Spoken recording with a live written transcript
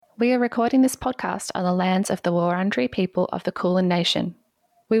We are recording this podcast on the lands of the Wurundjeri people of the Kulin Nation.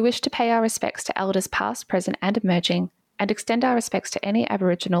 We wish to pay our respects to elders past, present and emerging, and extend our respects to any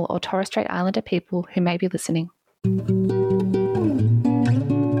Aboriginal or Torres Strait Islander people who may be listening.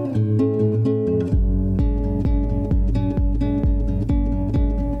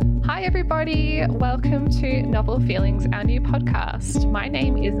 Hi everybody, welcome to Novel Feelings, our new podcast. My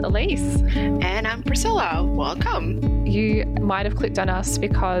name is Elise. And I'm Priscilla. Welcome. You might have clicked on us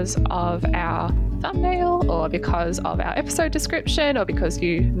because of our thumbnail or because of our episode description or because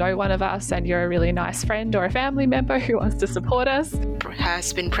you know one of us and you're a really nice friend or a family member who wants to support us.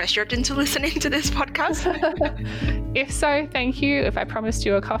 Has been pressured into listening to this podcast. If so, thank you. If I promised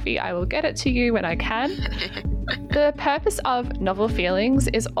you a coffee, I will get it to you when I can. The purpose of Novel Feelings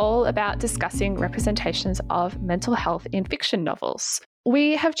is all about discussing representations of mental health in fiction novels.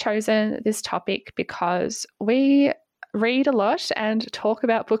 We have chosen this topic because we read a lot and talk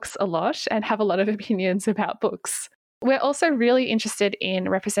about books a lot and have a lot of opinions about books. We're also really interested in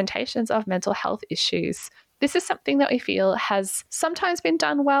representations of mental health issues. This is something that we feel has sometimes been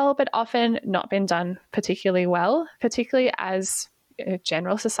done well, but often not been done particularly well, particularly as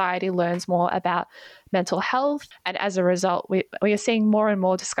general society learns more about mental health. And as a result, we are seeing more and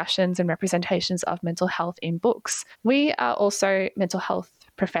more discussions and representations of mental health in books. We are also mental health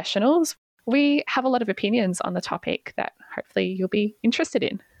professionals. We have a lot of opinions on the topic that hopefully you'll be interested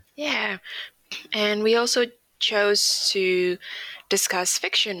in. Yeah. And we also chose to discuss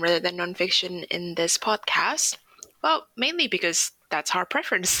fiction rather than nonfiction in this podcast. Well, mainly because that's our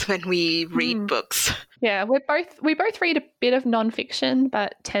preference when we read books. Yeah, we both read a bit of nonfiction,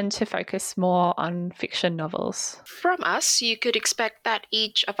 but tend to focus more on fiction novels. From us, you could expect that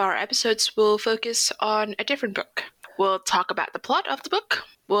each of our episodes will focus on a different book. We'll talk about the plot of the book.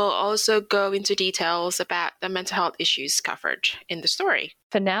 We'll also go into details about the mental health issues covered in the story.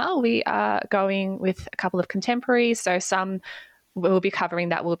 For now, we are going with a couple of contemporaries. So some we'll be covering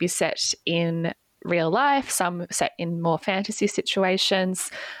that will be set in real life, some set in more fantasy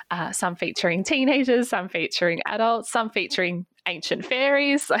situations, some featuring teenagers, some featuring adults, some featuring ancient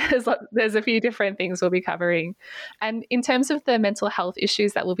fairies. There's a few different things we'll be covering. And in terms of the mental health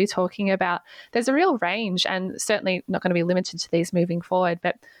issues that we'll be talking about, there's a real range and certainly not going to be limited to these moving forward.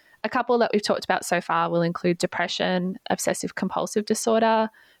 But a couple that we've talked about so far will include depression, obsessive compulsive disorder,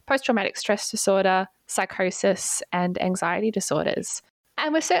 post-traumatic stress disorder, psychosis, and anxiety disorders.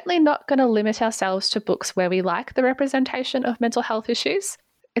 And we're certainly not going to limit ourselves to books where we like the representation of mental health issues.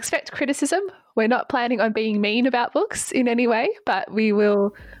 Expect criticism. We're not planning on being mean about books in any way, but we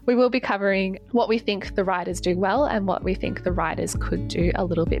will be covering what we think the writers do well and what we think the writers could do a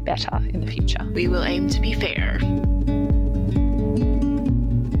little bit better in the future. We will aim to be fair.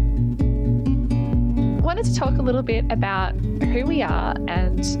 I wanted to talk a little bit about who we are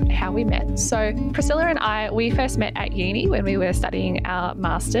and how we met. So Priscilla and we first met at uni when we were studying our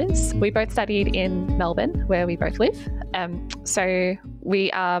masters. We both studied in Melbourne, where we both live. So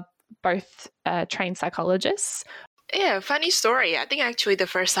we are both trained psychologists. Yeah, funny story. I think actually the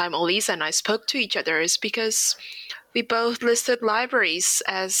first time Elise and I spoke to each other is because we both listed libraries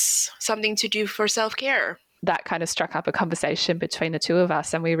as something to do for self-care. That kind of struck up a conversation between the two of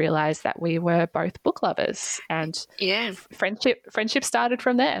us, and we realised that we were both book lovers, and friendship started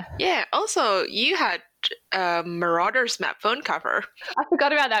from there. Yeah. Also, you had Marauders Map phone cover. I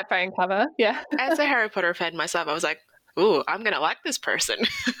forgot about that phone cover. Yeah. As a Harry Potter fan myself, I was like, "Ooh, I'm gonna like this person."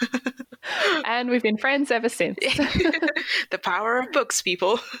 And we've been friends ever since. The power of books,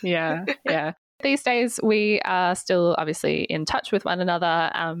 people. Yeah. These days, we are still obviously in touch with one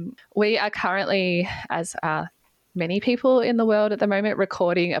another. We are currently, as many people in the world at the moment,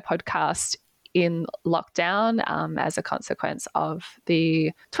 recording a podcast in lockdown as a consequence of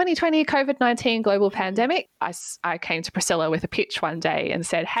the 2020 COVID-19 global pandemic. I came to Priscilla with a pitch one day and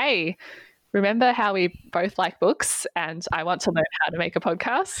said, hey, remember how we both like books and I want to learn how to make a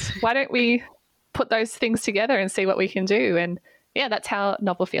podcast? Why don't we put those things together and see what we can do? And yeah, that's how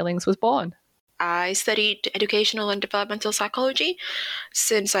Novel Feelings was born. I studied educational and developmental psychology.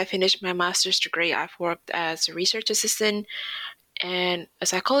 Since I finished my master's degree, I've worked as a research assistant and a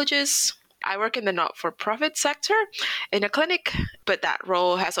psychologist. I work in the not-for-profit sector in a clinic, but that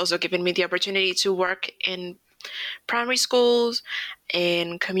role has also given me the opportunity to work in primary schools,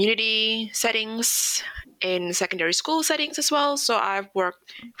 in community settings, in secondary school settings as well. So I've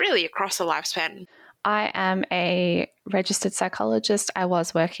worked really across the lifespan. I am a registered psychologist. I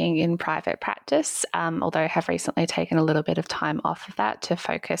was working in private practice, although I have recently taken a little bit of time off of that to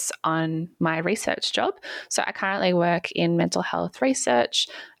focus on my research job. So I currently work in mental health research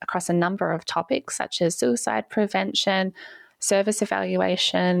across a number of topics such as suicide prevention, service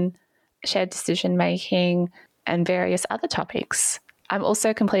evaluation, shared decision making, and various other topics. I'm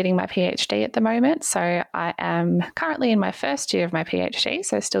also completing my PhD at the moment, so I am currently in my first year of my PhD,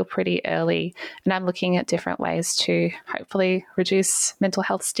 so still pretty early, and I'm looking at different ways to hopefully reduce mental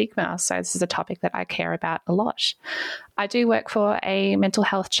health stigma. So this is a topic that I care about a lot. I do work for a mental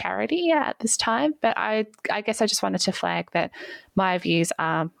health charity at this time, but I guess I just wanted to flag that my views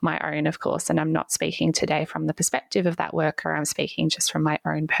are my own, of course, and I'm not speaking today from the perspective of that worker. I'm speaking just from my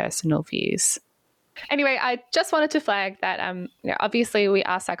own personal views. Anyway, I just wanted to flag that obviously we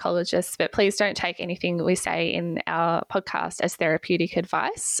are psychologists, but please don't take anything we say in our podcast as therapeutic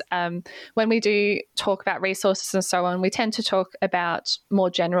advice. When we do talk about resources and so on, we tend to talk about more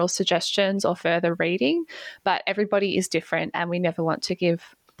general suggestions or further reading, but everybody is different and we never want to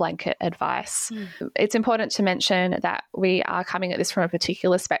give blanket advice. It's important to mention that we are coming at this from a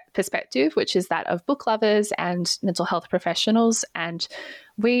particular perspective, which is that of book lovers and mental health professionals, and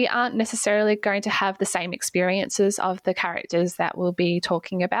we aren't necessarily going to have the same experiences of the characters that we'll be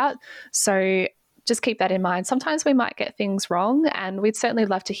talking about. So just keep that in mind. Sometimes we might get things wrong, and we'd certainly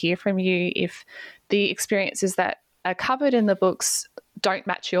love to hear from you if the experiences that are covered in the books don't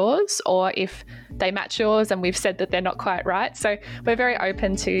match yours, or if they match yours and we've said that they're not quite right. So we're very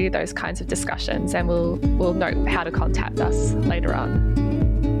open to those kinds of discussions, and we'll know how to contact us later on.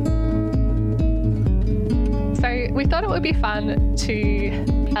 So we thought it would be fun to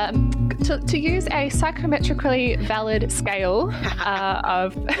use a psychometrically valid scale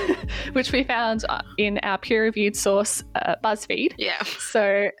of which we found in our peer-reviewed source, BuzzFeed. Yeah.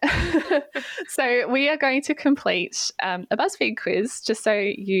 So we are going to complete a BuzzFeed quiz just so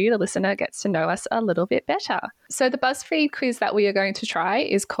you, the listener, gets to know us a little bit better. So the BuzzFeed quiz that we are going to try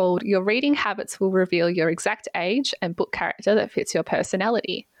is called Your Reading Habits Will Reveal Your Exact Age and Book Character That Fits Your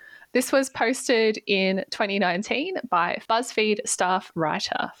Personality. This was posted in 2019 by BuzzFeed staff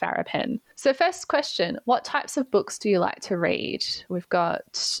writer Farah Penn. So first question, what types of books do you like to read? We've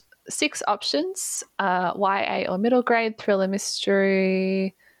got 6 options, YA or middle grade, thriller,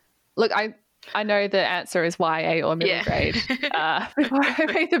 mystery. Look, I know the answer is YA or middle grade before I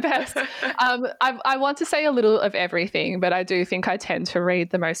read the best. I want to say a little of everything, but I do think I tend to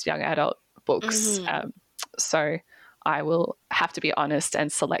read the most young adult books. So I will have to be honest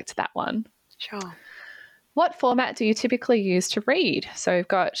and select that one. Sure. What format do you typically use to read? So we've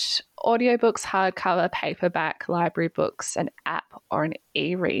got audiobooks, hardcover, paperback, library books, an app, or an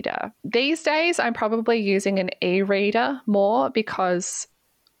e-reader. These days, I'm probably using an e-reader more because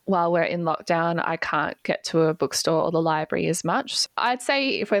while we're in lockdown, I can't get to a bookstore or the library as much. So I'd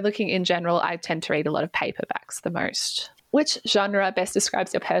say if we're looking in general, I tend to read a lot of paperbacks the most. Which genre best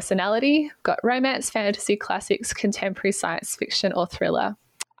describes your personality? Got romance, fantasy, classics, contemporary, science fiction, or thriller?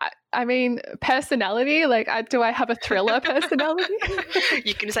 I mean, personality, like do I have a thriller personality?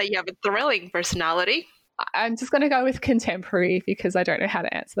 You can say you have a thrilling personality. I'm just going to go with contemporary because I don't know how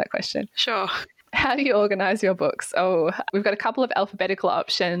to answer that question. Sure. How do you organise your books? Oh, we've got a couple of alphabetical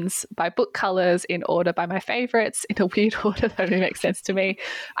options by book colours, in order by my favourites, in a weird order that only makes sense to me.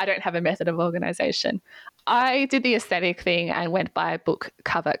 I don't have a method of organisation. I did the aesthetic thing and went by book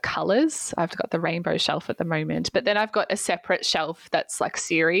cover colours. I've got the rainbow shelf at the moment, but then I've got a separate shelf that's like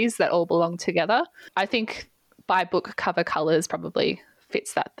series that all belong together. I think by book cover colours probably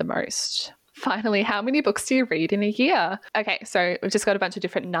fits that the most. Finally, how many books do you read in a year? Okay, so we've just got a bunch of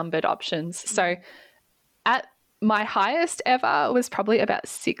different numbered options. So at my highest ever was probably about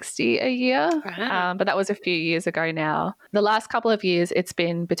 60 a year, but that was a few years ago now. The last couple of years, it's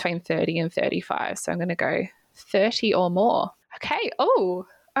been between 30 and 35, so I'm going to go 30 or more. Okay, all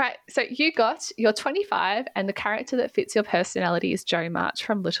right, so you got your 25, and the character that fits your personality is Jo March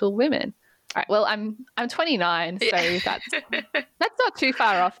from Little Women. All right, well, I'm 29, so that's not too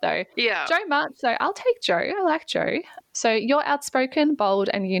far off though. Yeah. Jo March, so I'll take Jo. I like Jo. So you're outspoken, bold,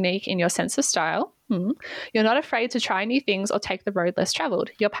 and unique in your sense of style. You're not afraid to try new things or take the road less travelled.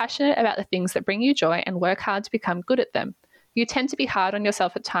 You're passionate about the things that bring you joy and work hard to become good at them. You tend to be hard on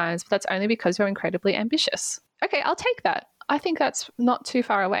yourself at times, but that's only because you're incredibly ambitious. Okay, I'll take that. I think that's not too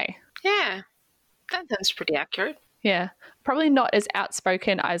far away. Yeah, that sounds pretty accurate. Yeah, probably not as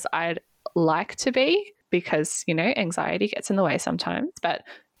outspoken as I'd like to be because, anxiety gets in the way sometimes. But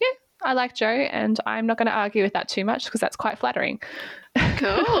yeah, I like Jo, and I'm not going to argue with that too much because that's quite flattering.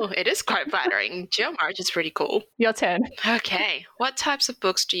 Cool. It is quite flattering. Jo March is pretty cool. Your turn. Okay. What types of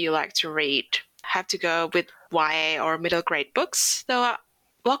books do you like to read? Have to go with YA or middle grade books, though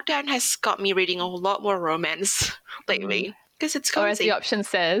lockdown has got me reading a lot more romance lately because it's cozy. Or as the option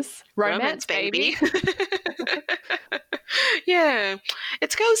says, romance baby. Yeah,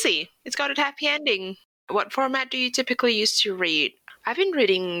 it's cozy. It's got a happy ending. What format do you typically use to read? I've been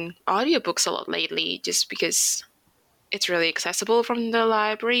reading audiobooks a lot lately just because it's really accessible from the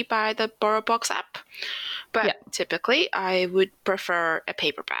library by the BorrowBox app. But typically, I would prefer a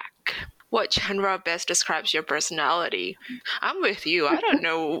paperback. What genre best describes your personality? I'm with you. I don't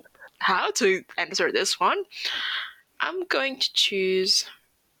know how to answer this one. I'm going to choose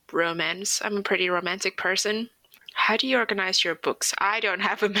romance. I'm a pretty romantic person. How do you organize your books? I don't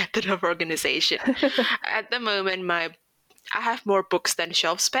have a method of organization. At the moment, I have more books than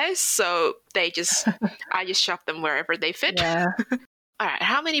shelf space, so I just shove them wherever they fit. Yeah. All right,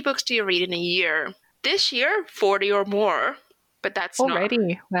 how many books do you read in a year? This year, 40 or more. But that's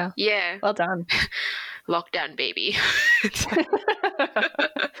already. Wow. Yeah. Well done. Lockdown, baby.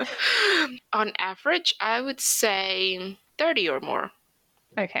 On average, I would say 30 or more.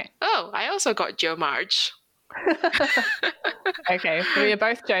 Okay. Oh, I also got Jo March. Okay, we are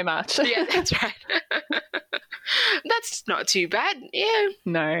both Jo March. Yeah, that's right. That's not too bad. Yeah.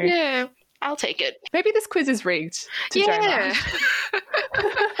 No. Yeah, I'll take it. Maybe this quiz is rigged to Jo March.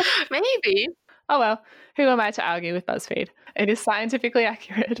 Maybe. Oh well, who am I to argue with BuzzFeed? It is scientifically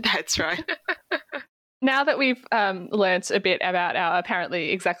accurate. That's right. Now that we've learnt a bit about our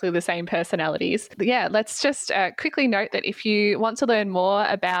apparently exactly the same personalities, let's just quickly note that if you want to learn more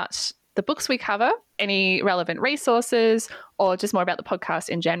about the books we cover, any relevant resources, or just more about the podcast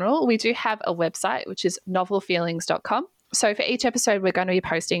in general, we do have a website, which is novelfeelings.com. So for each episode, we're going to be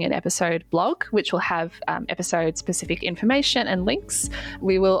posting an episode blog, which will have episode-specific information and links.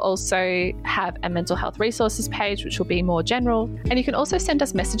 We will also have a mental health resources page, which will be more general. And you can also send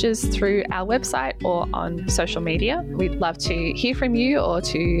us messages through our website or on social media. We'd love to hear from you or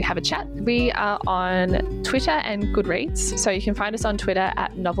to have a chat. We are on Twitter and Goodreads. So you can find us on Twitter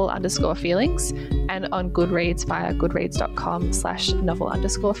at novel_feelings and on Goodreads via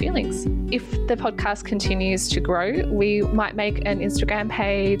goodreads.com/novel_feelings. If the podcast continues to grow, we might make an Instagram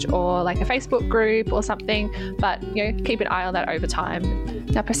page or like a Facebook group or something, but keep an eye on that over time.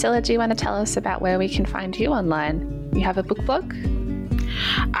 Now, Priscilla, do you want to tell us about where we can find you online? You have a book blog?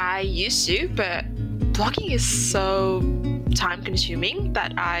 I used to, but blogging is so time consuming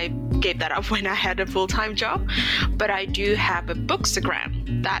that I gave that up when I had a full-time job. But I do have a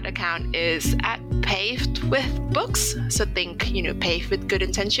Bookstagram. That account is at Paved with Books. So think, paved with good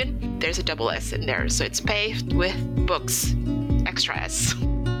intention. There's a double S in there. So it's Paved with Books. Extra S.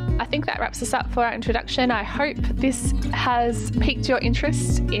 I think that wraps us up for our introduction. I hope this has piqued your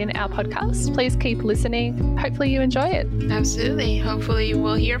interest in our podcast. Please keep listening. Hopefully you enjoy it. Absolutely. Hopefully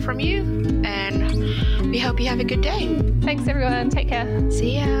we'll hear from you. And we hope you have a good day. Thanks, everyone. Take care.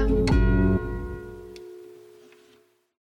 See ya.